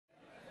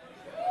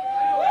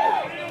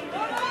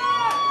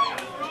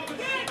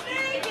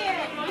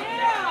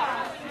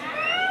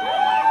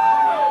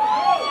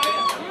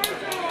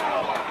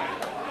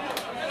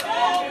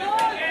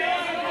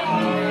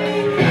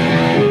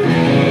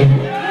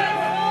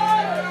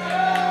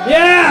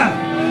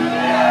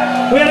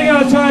Yeah! We gotta go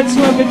outside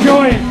so I can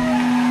join.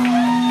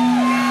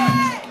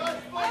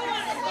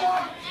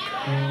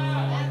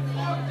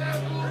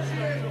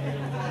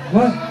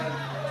 What?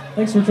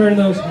 Thanks for turning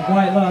those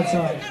white loud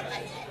songs.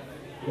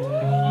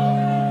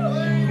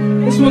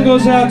 This one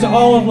goes out to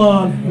Olive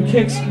Lawn, who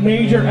kicks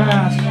major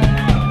ass.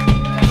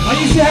 I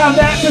used to have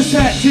that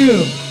cassette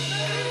too.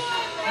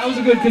 That was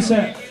a good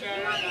cassette.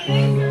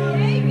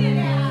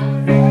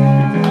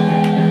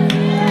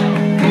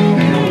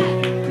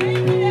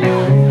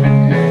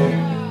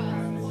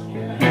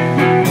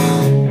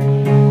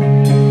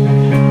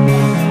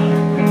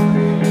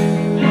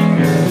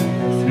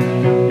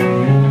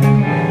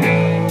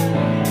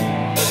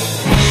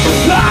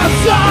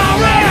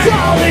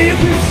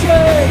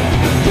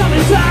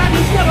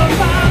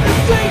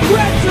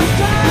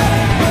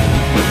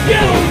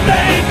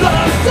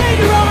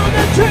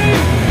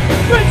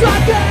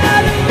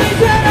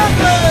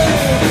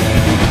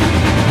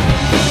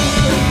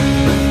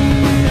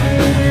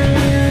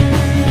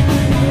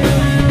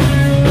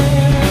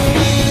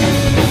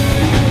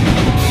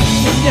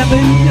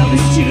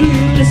 Noticed you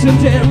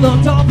listened and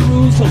loved all the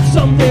rules. Hope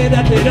someday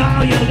that they'd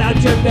all yell out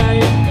your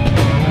name.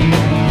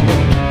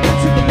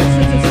 Took the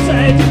business and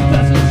said you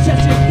best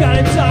chest you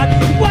got inside.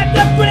 Wipe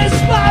the British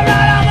smile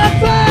right on the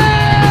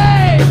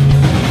face.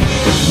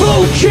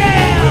 Who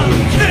cares?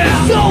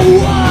 So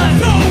what?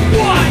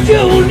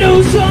 You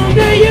knew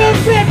someday you'd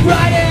fit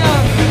right in.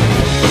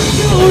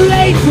 Too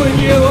late when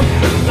you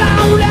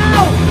found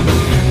out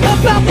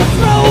about the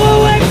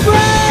throwaway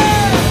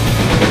friend.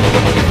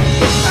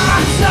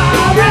 I'm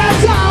sorry,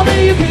 that's all that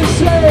you can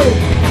say.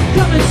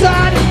 Come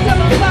inside and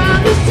never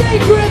mind the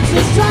sacred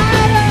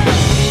society.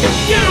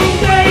 You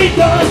made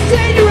the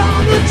savior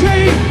on the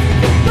tree.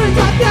 Things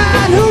like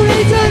that, who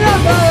needs an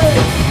upgrade?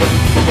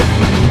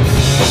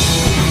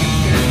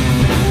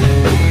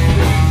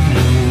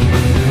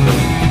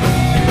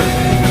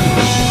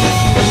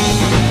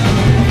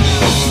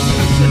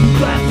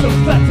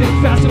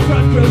 Fast and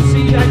front row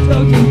seat, I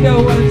told you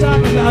know what I'm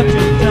talking about, you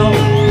know.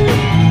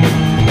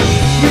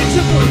 You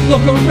took a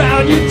look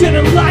around, you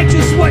didn't like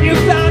just what you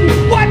found.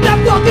 You wiped the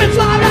fucking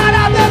slide right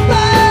out the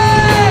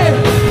bay.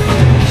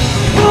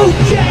 Who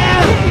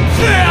cares?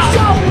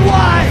 So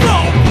what?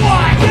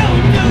 You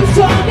knew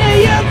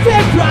someday you'd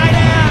fit right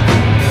in.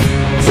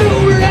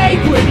 Too late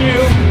when you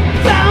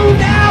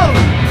found out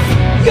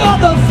you're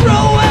the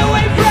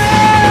throwaway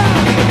friend.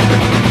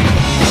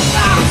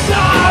 I'm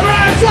sorry,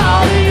 that's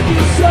all you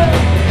can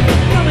say.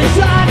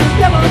 Inside is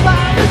never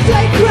mind the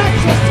sacred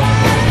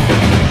society.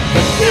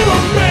 You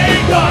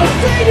made the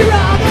savior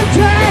on the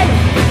train.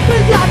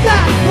 Things like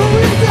that, who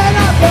is it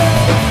up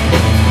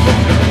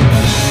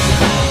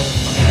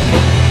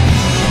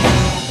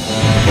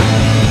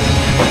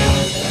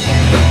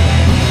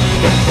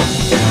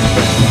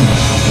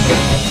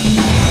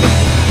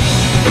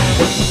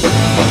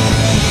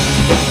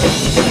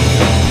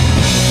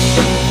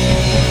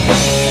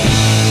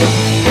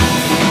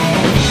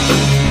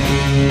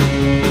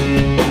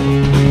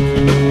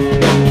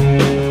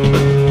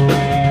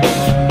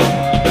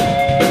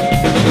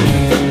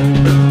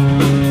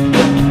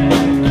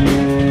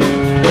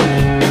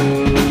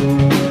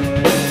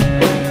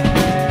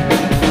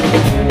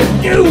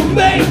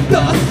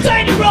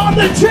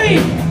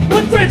tree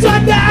with friends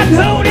like that,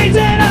 who needs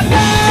it a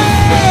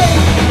name?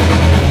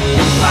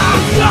 I'm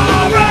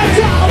sorry,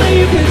 that's all that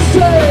you can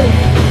say.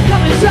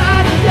 Come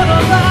inside and never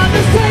mind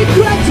the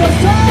sacred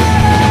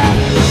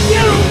society.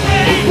 You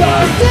made the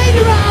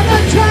savior on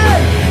the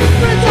train.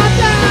 Friends like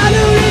that,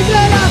 who needs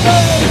it a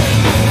name?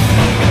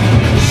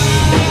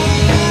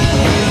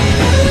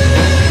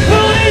 Who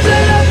needs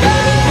it a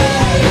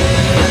name?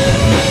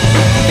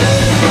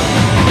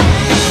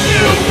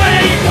 You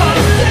made the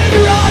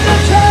savior on the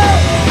train.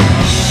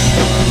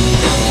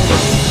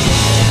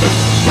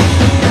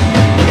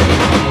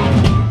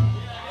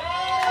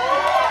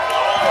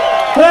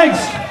 Thanks.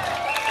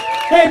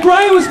 Hey,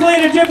 Brian was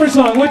playing a different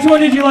song. Which one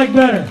did you like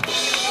better?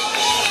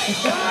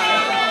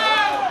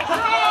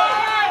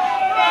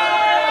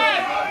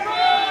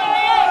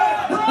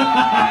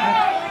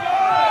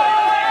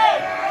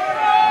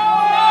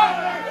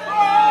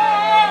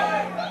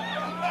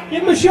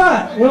 Give him a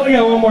shot. We only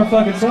got one more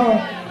fucking song.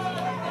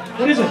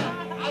 What is it?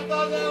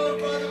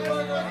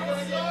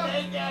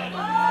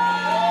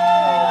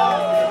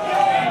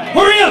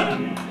 Hurry up!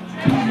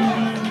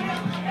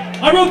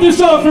 I wrote this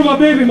song for my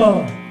baby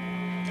mama.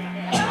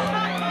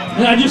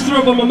 And I just threw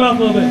up in my mouth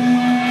a little bit.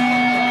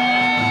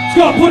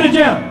 Scott, put it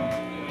down.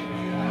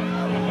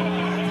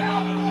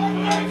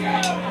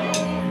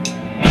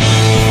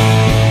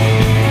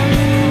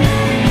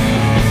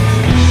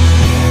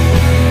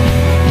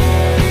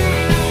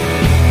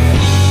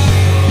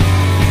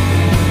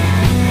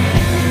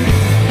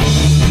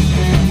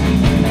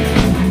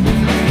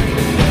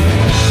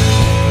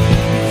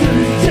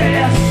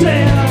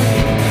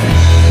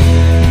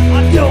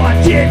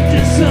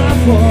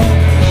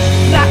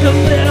 Like a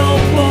little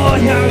boy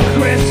on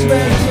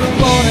Christmas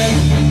morning,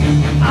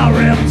 I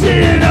ripped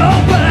it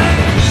open.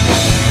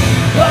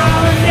 I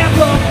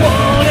never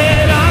want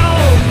it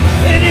all,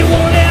 and it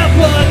won't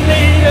ever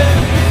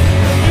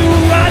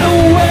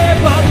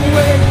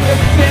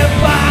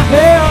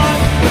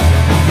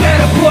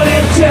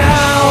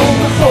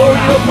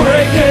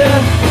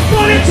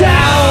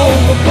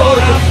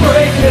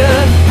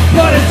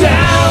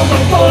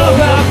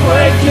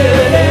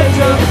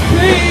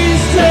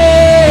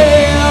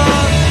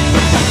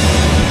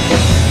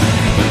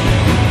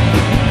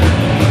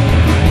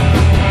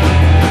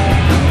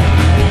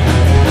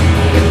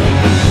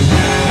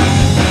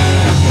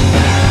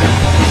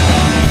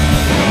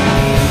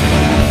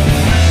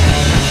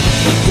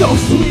so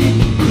sweet,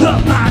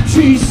 up my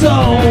tree so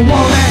warm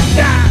at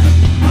night.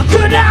 I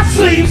could not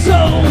sleep so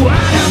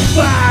out of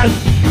fight,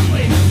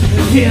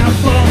 waiting here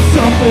for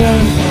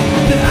something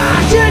that I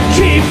should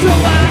keep so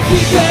I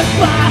can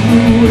fly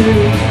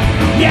away.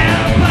 Yeah,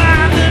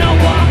 fine, then I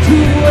walked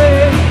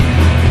away.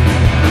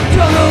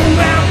 Turn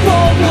around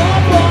for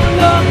one more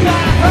look,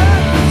 I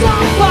heard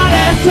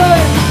somebody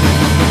say,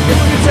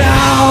 put it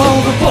down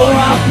before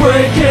I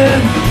break it.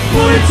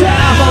 Put it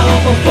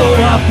down before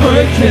I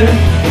break it.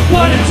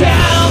 Put it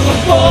down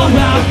before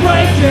I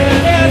break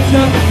it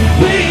into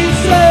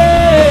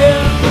pieces.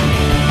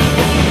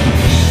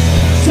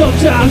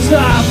 Sometimes I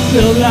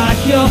feel like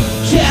you're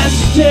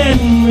testing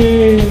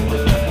me.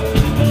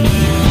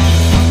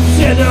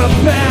 In the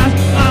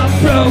past I've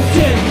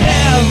broken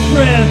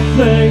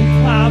everything.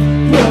 I've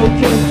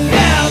broken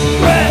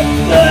everything.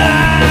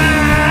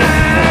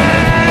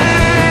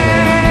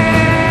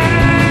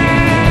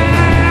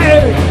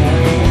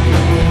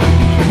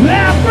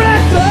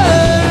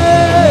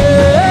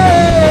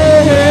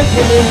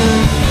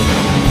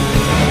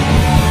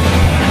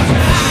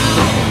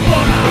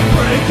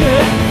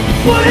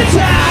 Put it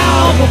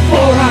down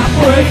before I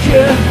break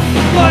it.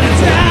 Put it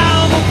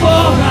down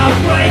before I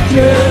break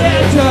it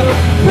into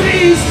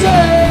pieces.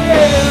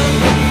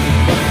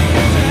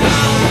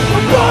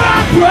 Before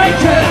I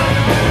break it.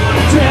 Put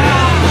it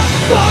down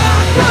before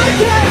I break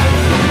it.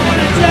 Put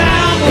it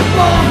down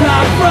before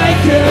I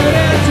break it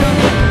into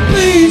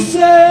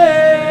pieces.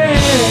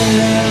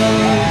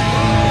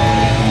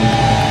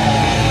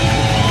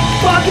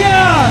 Fuck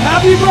yeah!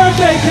 Happy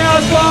birthday,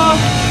 Casbah!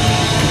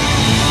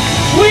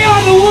 We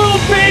are the world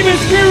famous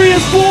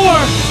Furious 4.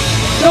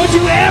 Don't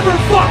you ever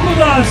fuck with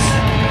us.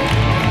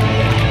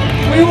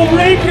 We will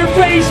rape your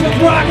face with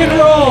rock and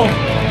roll.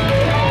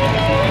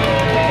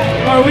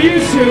 Or we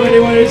used to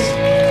anyways.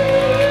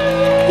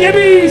 Give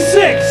me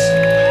 6.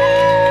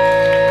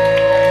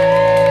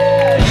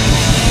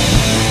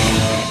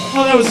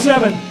 Oh, that was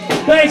 7.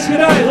 Thanks, good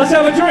night. Let's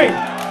have a drink.